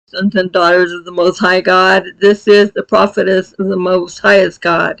sons and daughters of the Most High God. This is the prophetess of the Most Highest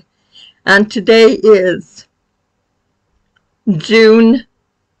God. And today is June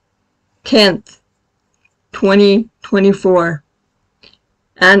 10th, 2024.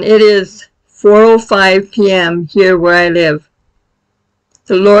 And it is 4:05 p.m. here where I live.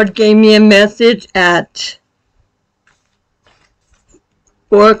 The Lord gave me a message at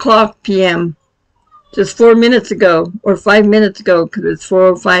 4 o'clock p.m. just 4 minutes ago, or 5 minutes ago, because it's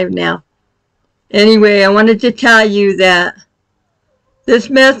 4:05 now. Anyway, I wanted to tell you that this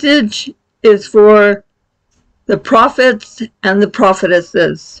message is for the prophets and the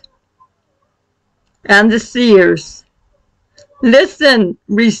prophetesses and the seers. Listen,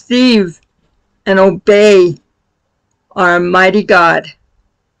 receive, and obey our mighty God.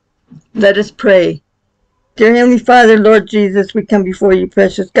 Let us pray. Dear Heavenly Father, Lord Jesus, we come before you,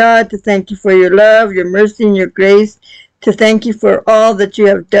 precious God, to thank you for your love, your mercy, and your grace, to thank you for all that you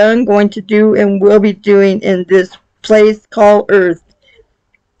have done, going to do, and will be doing in this place called earth.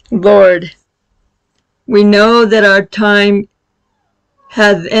 Lord, we know that our time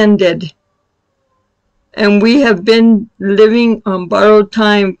has ended, and we have been living on borrowed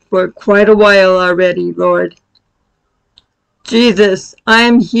time for quite a while already, Lord. Jesus, I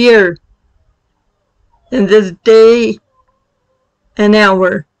am here in this day and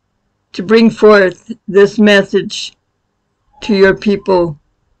hour to bring forth this message to your people,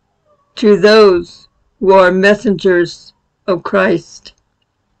 to those who are messengers of Christ.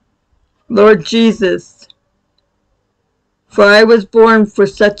 Lord Jesus, for I was born for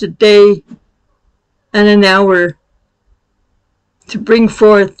such a day and an hour to bring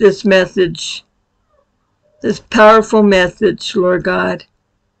forth this message, this powerful message, Lord God.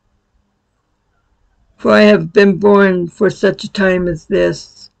 For I have been born for such a time as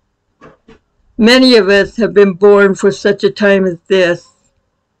this. Many of us have been born for such a time as this.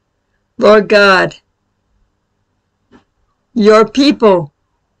 Lord God, your people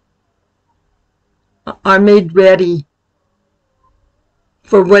are made ready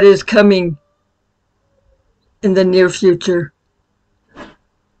for what is coming in the near future.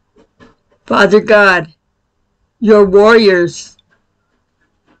 Father God, your warriors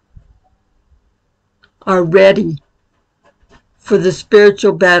are ready for the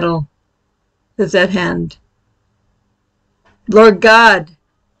spiritual battle that's at hand. Lord God,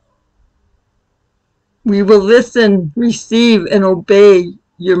 we will listen, receive, and obey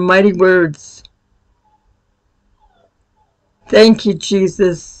your mighty words. Thank you,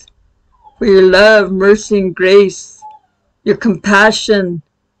 Jesus, for your love, mercy, and grace, your compassion.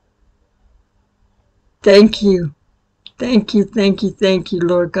 Thank you. Thank you, thank you, thank you,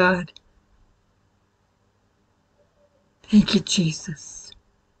 Lord God. Thank you, Jesus.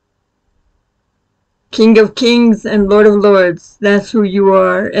 King of kings and Lord of lords, that's who you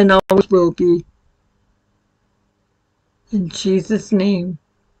are and always will be. In Jesus' name,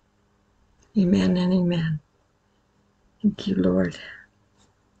 amen and amen. Thank you, Lord.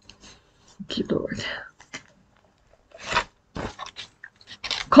 Thank you, Lord.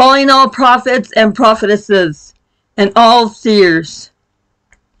 Calling all prophets and prophetesses and all seers.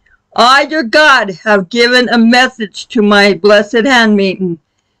 I, your God, have given a message to my blessed handmaiden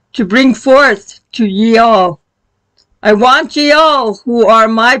to bring forth to ye all. I want ye all who are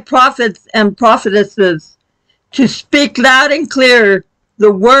my prophets and prophetesses to speak loud and clear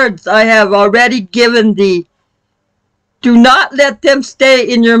the words I have already given thee. Do not let them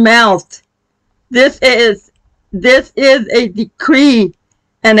stay in your mouth. This is a decree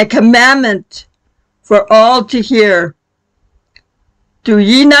and a commandment for all to hear. Do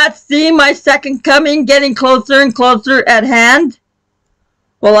ye not see my second coming getting closer and closer at hand?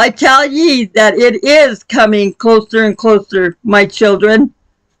 Well, I tell ye that it is coming closer and closer, my children.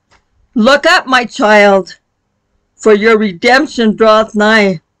 Look up, my child, for your redemption draweth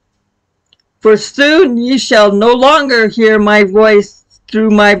nigh. For soon ye shall no longer hear my voice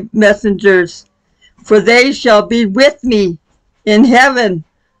through my messengers, for they shall be with me in heaven,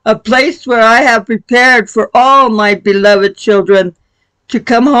 a place where I have prepared for all my beloved children to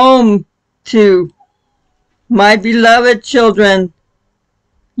come home to. My beloved children,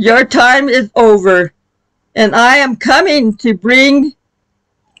 your time is over, and I am coming to bring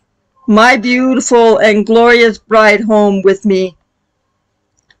my beautiful and glorious bride home with me.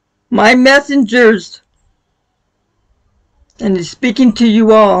 My messengers, and he's speaking to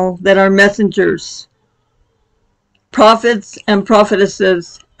you all that are messengers, prophets and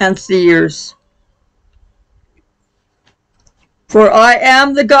prophetesses and seers. For I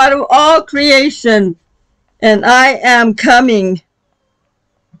am the God of all creation, and I am coming.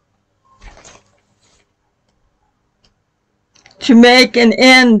 to make an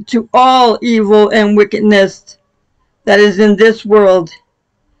end to all evil and wickedness that is in this world,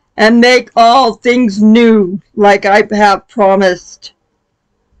 and make all things new like I have promised.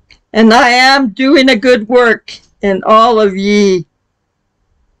 And I am doing a good work in all of ye,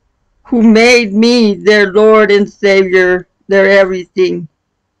 who made me their Lord and Savior, their everything.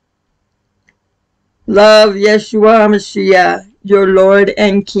 Love Yeshua HaMashiach, your Lord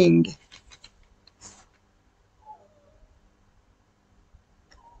and King.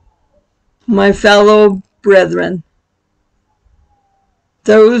 My fellow brethren,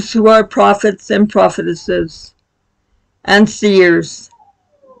 those who are prophets and prophetesses and seers,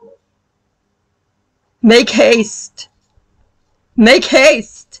 make haste, make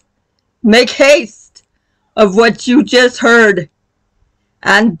haste, make haste of what you just heard,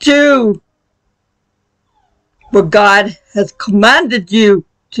 and do what God has commanded you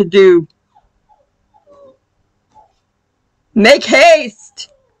to do. Make haste,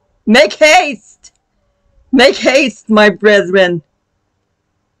 make haste, make haste, my brethren,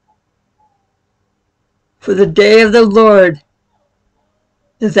 for the day of the Lord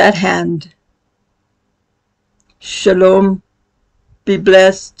is at hand. Shalom, be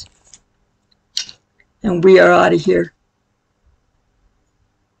blessed, and we are out of here.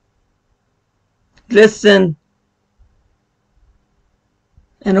 Listen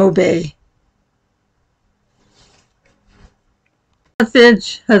and obey. The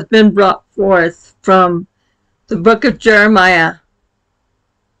message has been brought forth from the book of Jeremiah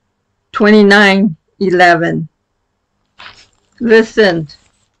 29:11. Listen.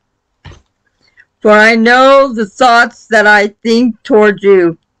 For I know the thoughts that I think toward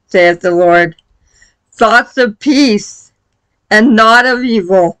you, saith the Lord, thoughts of peace and not of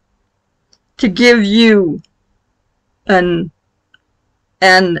evil, to give you an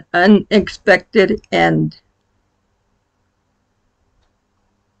unexpected end.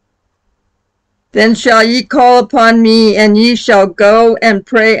 Then shall ye call upon me, and ye shall go and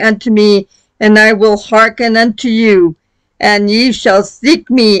pray unto me, and I will hearken unto you, and ye shall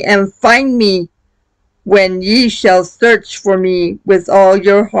seek me and find me, when ye shall search for me with all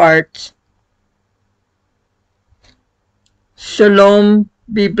your heart. Shalom,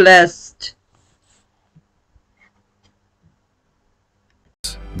 be blessed.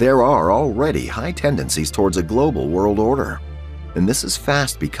 There are already high tendencies towards a global world order, and this is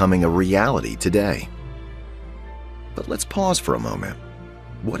fast becoming a reality today. But let's pause for a moment.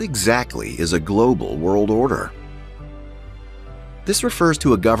 What exactly is a global world order? This refers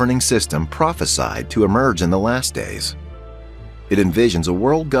to a governing system prophesied to emerge in the last days. It envisions a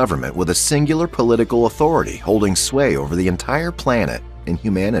world government with a singular political authority holding sway over the entire planet and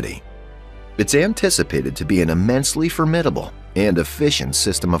humanity. It's anticipated to be an immensely formidable and efficient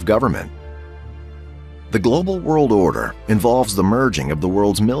system of government. The global world order involves the merging of the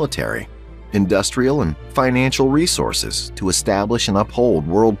world's military, industrial, and financial resources to establish and uphold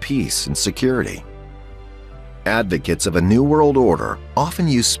world peace and security. Advocates of a new world order often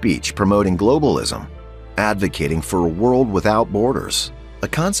use speech promoting globalism, advocating for a world without borders, a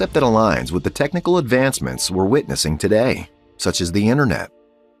concept that aligns with the technical advancements we're witnessing today, such as the internet.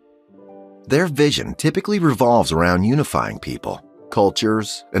 Their vision typically revolves around unifying people,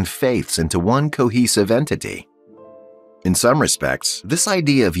 cultures, and faiths into one cohesive entity. In some respects, this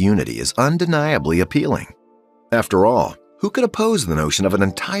idea of unity is undeniably appealing. After all, who could oppose the notion of an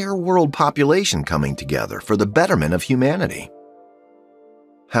entire world population coming together for the betterment of humanity?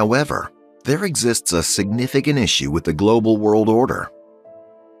 However, there exists a significant issue with the global world order.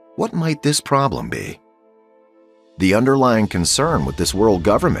 What might this problem be? The underlying concern with this world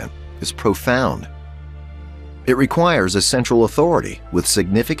government is profound. It requires a central authority with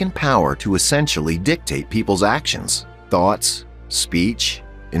significant power to essentially dictate people's actions, thoughts, speech,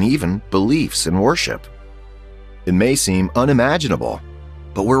 and even beliefs and worship. It may seem unimaginable,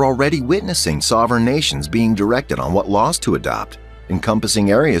 but we're already witnessing sovereign nations being directed on what laws to adopt,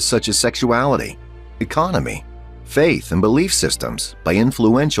 encompassing areas such as sexuality, economy, faith, and belief systems by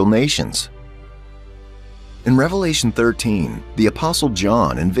influential nations. In Revelation 13, the Apostle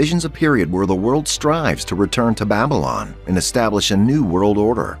John envisions a period where the world strives to return to Babylon and establish a new world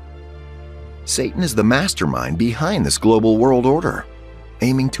order. Satan is the mastermind behind this global world order,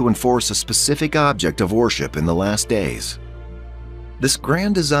 aiming to enforce a specific object of worship in the last days. This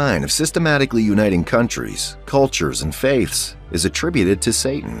grand design of systematically uniting countries, cultures, and faiths is attributed to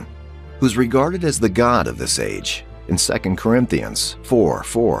Satan, who's regarded as the god of this age in 2 Corinthians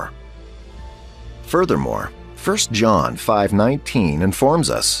 4:4. Furthermore, 1 John 5:19 informs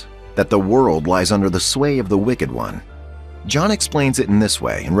us that the world lies under the sway of the wicked one. John explains it in this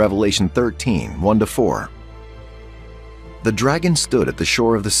way in Revelation 13:1-4. The dragon stood at the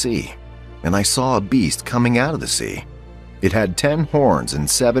shore of the sea, and I saw a beast coming out of the sea. It had 10 horns and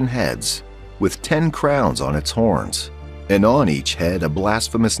 7 heads, with 10 crowns on its horns, and on each head a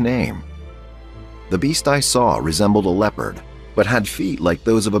blasphemous name. The beast I saw resembled a leopard, but had feet like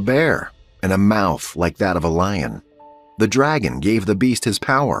those of a bear, and a mouth like that of a lion. The dragon gave the beast his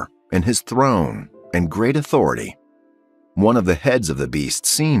power, and his throne, and great authority. One of the heads of the beast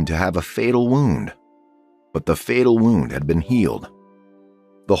seemed to have a fatal wound, but the fatal wound had been healed.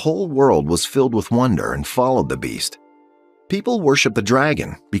 The whole world was filled with wonder and followed the beast. People worshiped the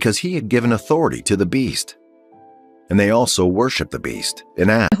dragon because he had given authority to the beast. And they also worshiped the beast and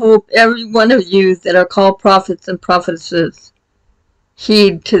asked, I hope every one of you that are called prophets and prophetesses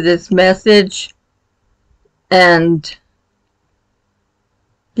heed to this message, and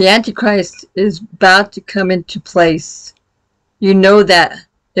the Antichrist is about to come into place. You know that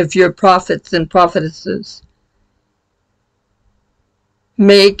if you're prophets and prophetesses.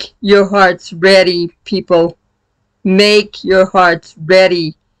 Make your hearts ready, people. Make your hearts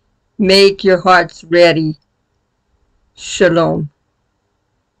ready. Make your hearts ready. Shalom.